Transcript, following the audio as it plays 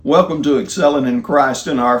Welcome to Excelling in Christ.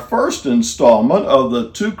 In our first installment of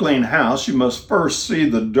the To Clean House, You Must First See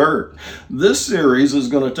the Dirt. This series is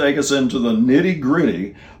going to take us into the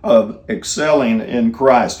nitty-gritty of excelling in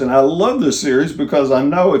Christ. And I love this series because I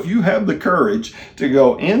know if you have the courage to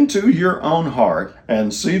go into your own heart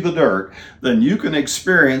and see the dirt, then you can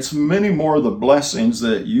experience many more of the blessings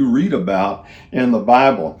that you read about in the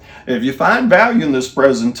Bible. If you find value in this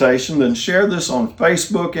presentation, then share this on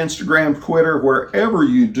Facebook, Instagram, Twitter, wherever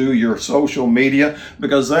you do your social media,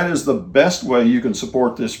 because that is the best way you can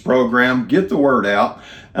support this program. Get the word out.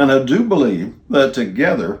 And I do believe that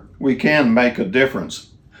together we can make a difference.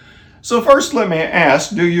 So first, let me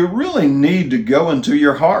ask, do you really need to go into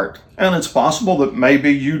your heart? And it's possible that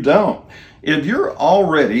maybe you don't. If you're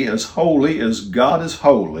already as holy as God is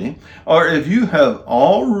holy, or if you have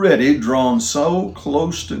already drawn so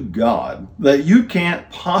close to God that you can't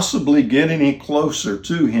possibly get any closer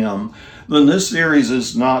to Him, then this series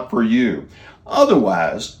is not for you.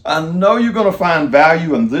 Otherwise, I know you're going to find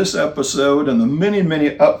value in this episode and the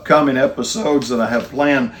many upcoming episodes that I have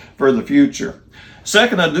planned for the future.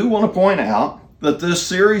 Second, I do want to point out that this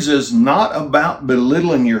series is not about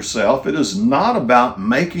belittling yourself. It is not about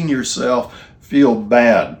making yourself feel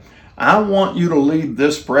bad. I want you to leave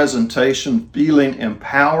this presentation feeling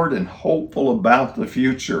empowered and hopeful about the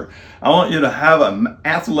future. I want you to have an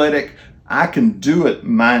athletic, I can do it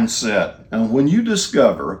mindset. And when you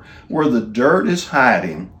discover where the dirt is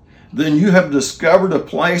hiding, then you have discovered a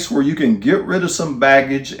place where you can get rid of some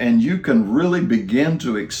baggage and you can really begin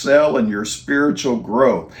to excel in your spiritual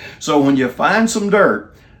growth. So when you find some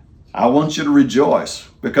dirt, I want you to rejoice,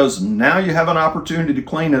 because now you have an opportunity to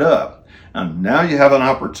clean it up. And now you have an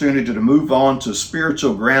opportunity to move on to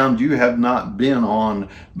spiritual ground you have not been on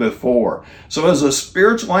before. So as a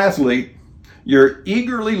spiritual athlete, you're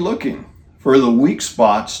eagerly looking for the weak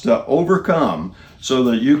spots to overcome so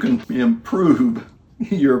that you can improve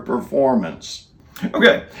your performance.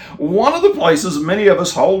 Okay, one of the places many of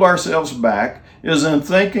us hold ourselves back is in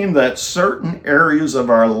thinking that certain areas of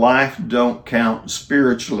our life don't count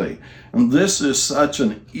spiritually. And this is such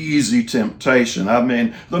an easy temptation. I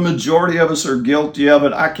mean, the majority of us are guilty of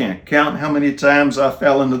it. I can't count how many times I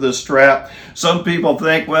fell into this trap. Some people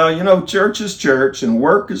think, well, church is church and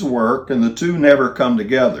work is work, and the two never come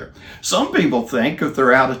together. Some people think if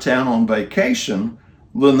they're out of town on vacation,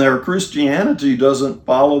 then their Christianity doesn't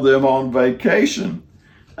follow them on vacation.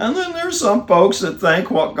 And then there's some folks that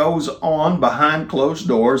think what goes on behind closed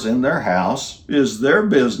doors in their house is their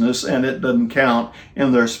business and it doesn't count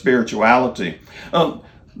in their spirituality.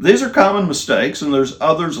 These are common mistakes, and there's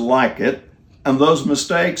others like it. And those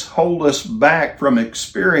mistakes hold us back from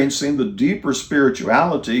experiencing the deeper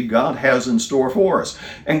spirituality God has in store for us.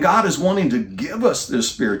 And God is wanting to give us this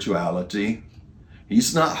spirituality.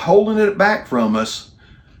 He's not holding it back from us.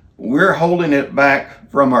 We're holding it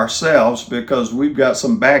back from ourselves because we've got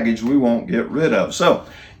some baggage we won't get rid of. So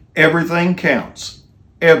everything counts.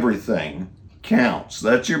 Everything counts.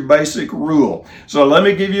 That's your basic rule. So let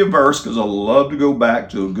me give you a verse, because I love to go back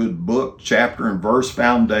to a good book, chapter, and verse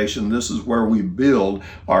foundation. This is where we build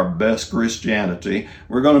our best Christianity.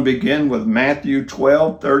 We're going to begin with Matthew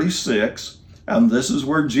 12:36, and this is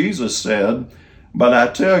where Jesus said, "But I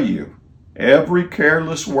tell you, every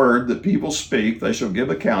careless word that people speak, they shall give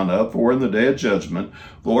account of, for in the day of judgment.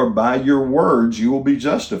 For by your words you will be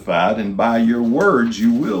justified, and by your words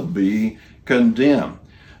you will be condemned."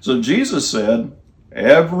 So Jesus said,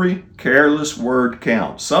 every careless word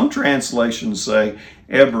counts. Some translations say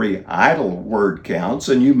every idle word counts,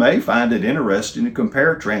 and you may find it interesting to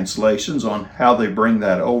compare translations on how they bring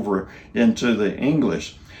that over into the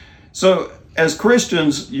English. So as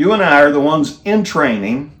Christians, you and I are the ones in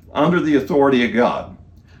training under the authority of God.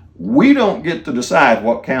 We don't get to decide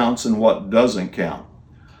what counts and what doesn't count.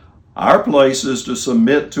 Our place is to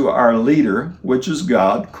submit to our leader, which is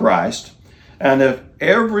God, Christ. And if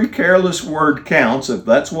every careless word counts, if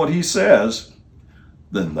that's what He says,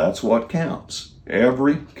 then that's what counts.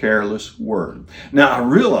 Every careless word. Now, I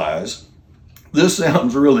realize this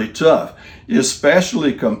sounds really tough,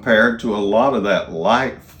 especially compared to a lot of that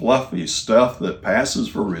light, fluffy stuff that passes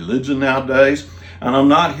for religion nowadays. And I'm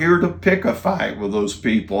not here to pick a fight with those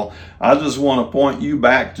people. I just want to point you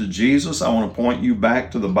back to Jesus. I want to point you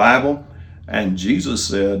back to the Bible. And Jesus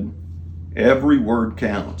said, every word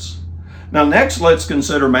counts. Now next, let's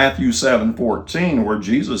consider Matthew 7:14, where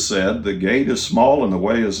Jesus said, "The gate is small and the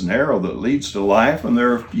way is narrow that leads to life, and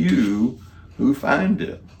there are few who find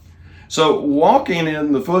it." So walking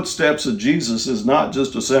in the footsteps of Jesus is not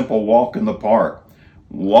just a simple walk in the park.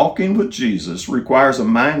 Walking with Jesus requires a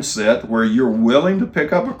mindset where you're willing to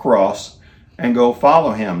pick up a cross and go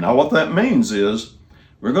follow Him. Now what that means is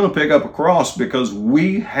We're going to pick up a cross because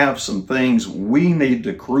we have some things we need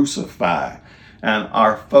to crucify. And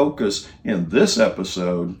our focus in this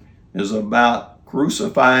episode is about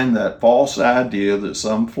crucifying that false idea that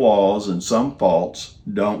some flaws and some faults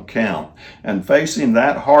don't count. And facing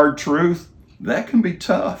that hard truth, that can be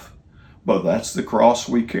tough, but that's the cross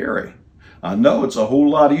we carry. I know it's a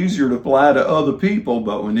whole lot easier to apply to other people,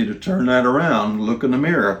 but we need to turn that around, look in the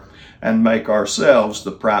mirror, and make ourselves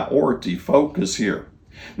the priority focus here.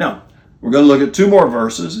 Now, we're going to look at two more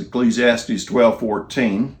verses, Ecclesiastes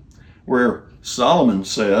 12:14, where Solomon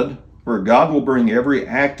said, "For God will bring every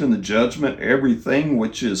act into judgment, everything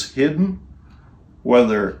which is hidden,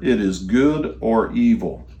 whether it is good or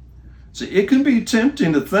evil." See, it can be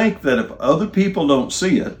tempting to think that if other people don't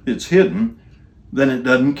see it, it's hidden, then it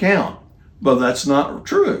doesn't count. But that's not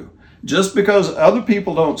true. Just because other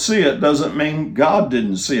people don't see it doesn't mean God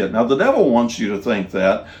didn't see it. Now, the devil wants you to think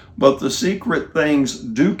that, but the secret things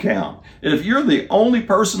do count. If you're the only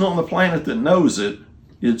person on the planet that knows it,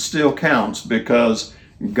 it still counts because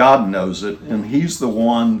God knows it, and He's the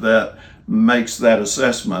one that makes that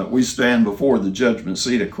assessment. We stand before the judgment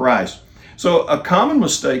seat of Christ. So a common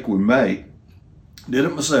mistake we make, did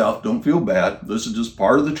it myself, don't feel bad, this is just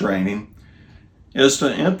part of the training, is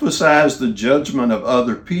to emphasize the judgment of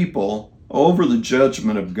other people over the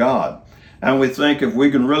judgment of God. And we think if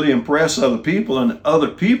we can really impress other people and other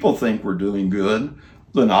people think we're doing good,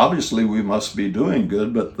 then obviously we must be doing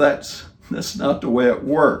good, but that's not the way it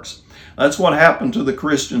works. That's what happened to the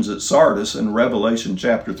Christians at Sardis in Revelation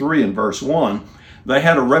chapter 3 and verse 1. They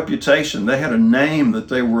had a reputation, they had a name that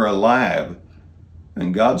they were alive,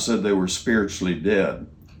 and God said they were spiritually dead.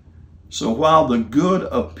 So while the good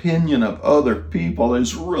opinion of other people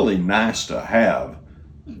is really nice to have,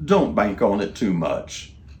 don't bank on it too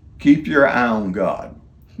much. Keep your eye on God.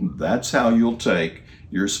 That's how you'll take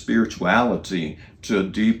your spirituality to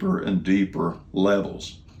deeper and deeper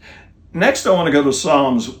levels. Next, I want to go to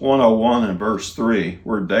Psalms 101 and verse 3,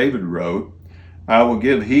 where David wrote, "I will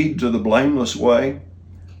give heed to the blameless way.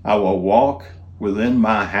 I will walk within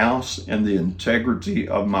my house in the integrity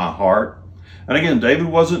of my heart." And again, David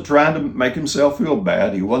wasn't trying to make himself feel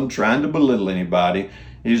bad. He wasn't trying to belittle anybody.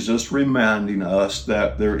 He's just reminding us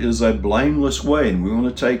that there is a blameless way, and we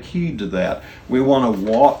want to take heed to that. We want to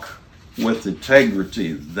walk with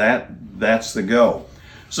integrity. That's the goal.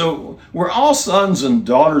 So we're all sons and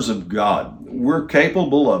daughters of God. We're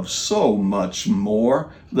capable of so much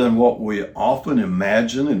more than what we often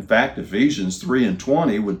imagine. In fact, Ephesians 3 and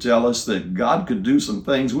 20 would tell us that God could do some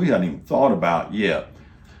things we hadn't even thought about yet.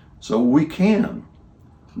 So we can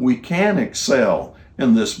excel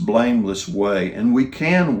in this blameless way, and we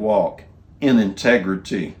can walk in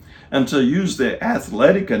integrity. And to use the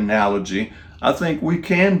athletic analogy, I think we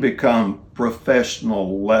can become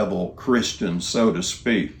professional level Christians, so to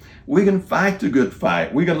speak. We can fight the good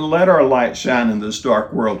fight. We can let our light shine in this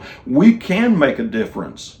dark world. We can make a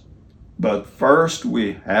difference. But first,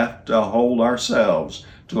 we have to hold ourselves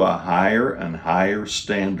to a higher and higher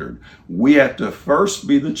standard. We have to first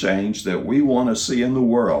be the change that we want to see in the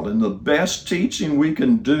world. And the best teaching we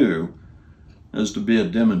can do is to be a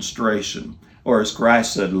demonstration. Or as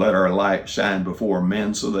Christ said, let our light shine before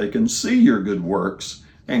men so they can see your good works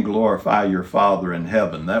and glorify your Father in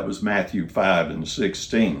heaven. That was Matthew 5 and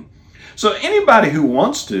 16. So anybody who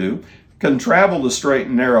wants to can travel the straight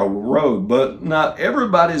and narrow road, but not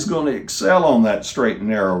everybody's going to excel on that straight and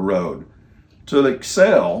narrow road. To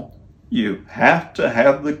excel, you have to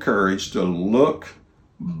have the courage to look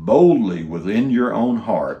boldly within your own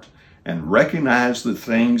heart and recognize the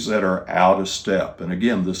things that are out of step. And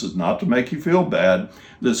again, this is not to make you feel bad.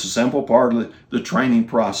 This is a simple part of the training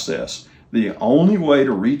process. The only way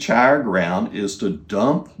to reach higher ground is to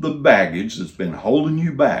dump the baggage that's been holding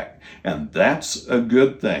you back. And that's a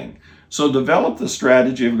good thing. So develop the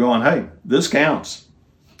strategy of going, hey, this counts.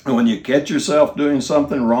 And when you catch yourself doing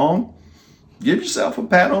something wrong, give yourself a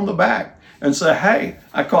pat on the back and say, hey,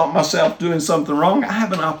 I caught myself doing something wrong. I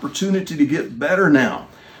have an opportunity to get better now.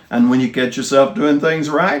 And when you catch yourself doing things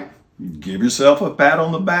right, give yourself a pat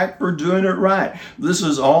on the back for doing it right. This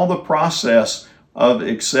is all the process of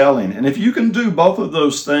excelling. And if you can do both of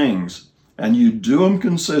those things and you do them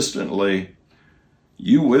consistently,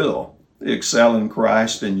 you will excel in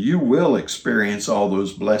Christ and you will experience all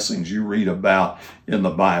those blessings you read about in the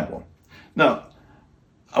Bible. Now,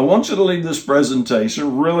 I want you to leave this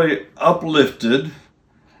presentation really uplifted,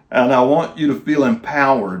 and I want you to feel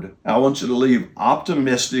empowered. I want you to leave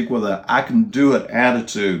optimistic with a I can do it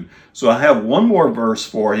attitude. So I have one more verse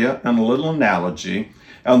for you and a little analogy.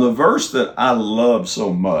 And the verse that I love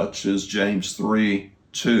so much is James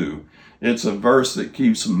 3:2. It's a verse that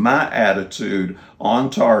keeps my attitude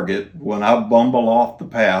on target when I bumble off the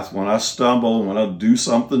path, when I stumble, when I do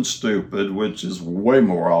something stupid, which is way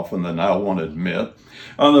more often than I want to admit.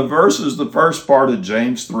 And the verse is the first part of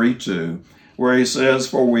James 3:2, where he says,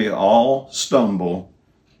 "For we all stumble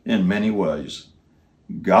in many ways."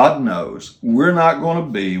 God knows we're not going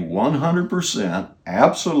to be 100%,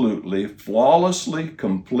 absolutely, flawlessly,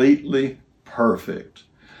 completely perfect.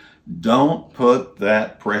 Don't put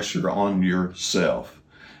that pressure on yourself.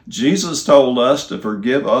 Jesus told us to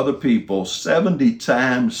forgive other people 70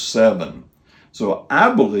 times 7. So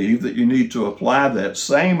I believe that you need to apply that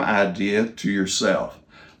same idea to yourself.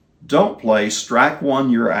 Don't play strike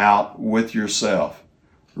one, you're out with yourself.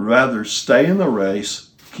 Rather, stay in the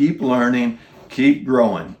race, keep learning, keep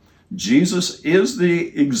growing. Jesus is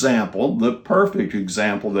the example, the perfect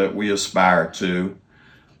example that we aspire to,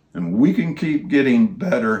 and we can keep getting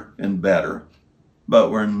better and better,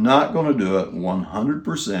 but we're not going to do it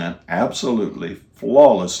 100%, absolutely,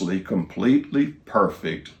 flawlessly, completely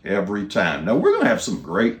perfect every time. Now, we're going to have some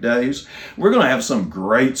great days. We're going to have some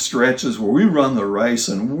great stretches where we run the race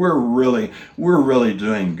and we're really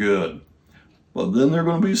doing good. But then there are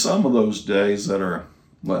going to be some of those days that are,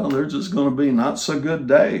 well, they're just going to be not so good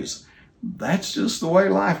days. That's just the way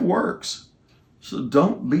life works. So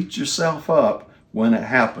don't beat yourself up when it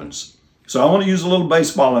happens. So I want to use a little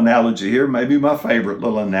baseball analogy here, maybe my favorite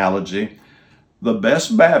little analogy. The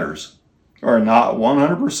best batters are not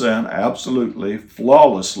 100%, absolutely,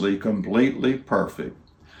 flawlessly, completely perfect.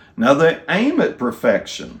 Now they aim at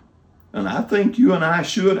perfection, and I think you and I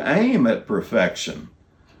should aim at perfection.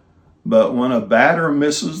 But when a batter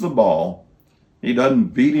misses the ball, he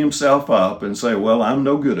doesn't beat himself up and say, well, I'm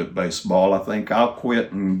no good at baseball. I think I'll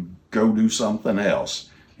quit and go do something else.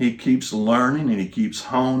 He keeps learning and he keeps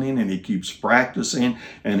honing and he keeps practicing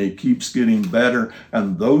and he keeps getting better.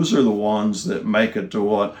 And those are the ones that make it to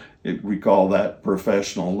what we call that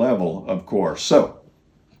professional level, of course. So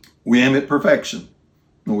we aim at perfection.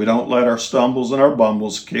 We don't let our stumbles and our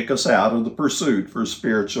bumbles kick us out of the pursuit for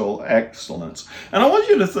spiritual excellence. And I want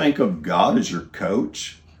you to think of God as your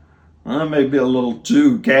coach. That may be a little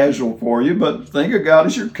too casual for you, but think of God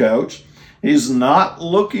as your coach. He's not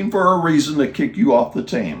looking for a reason to kick you off the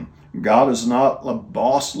team. God is not a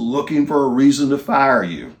boss looking for a reason to fire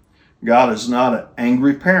you. God is not an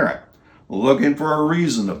angry parent looking for a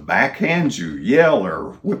reason to backhand you, yell,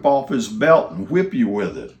 or whip off his belt and whip you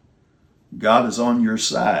with it. God is on your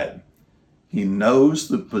side. He knows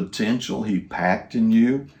the potential He packed in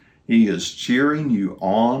you. He is cheering you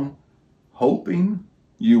on, hoping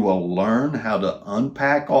you will learn how to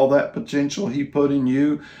unpack all that potential He put in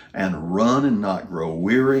you and run and not grow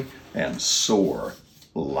weary and soar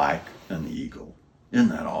like an eagle. Isn't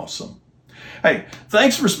that awesome? Hey,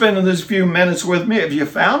 thanks for spending this few minutes with me. If you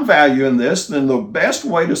found value in this, then the best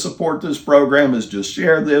way to support this program is just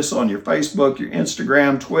share this on your Facebook, your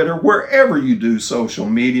Instagram, Twitter, wherever you do social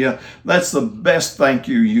media. That's the best thank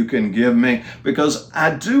you you can give me, because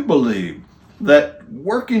I do believe that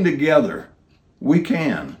working together, we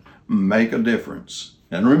can make a difference.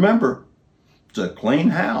 And remember, to clean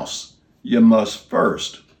house, you must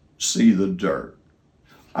first see the dirt.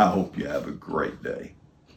 I hope you have a great day.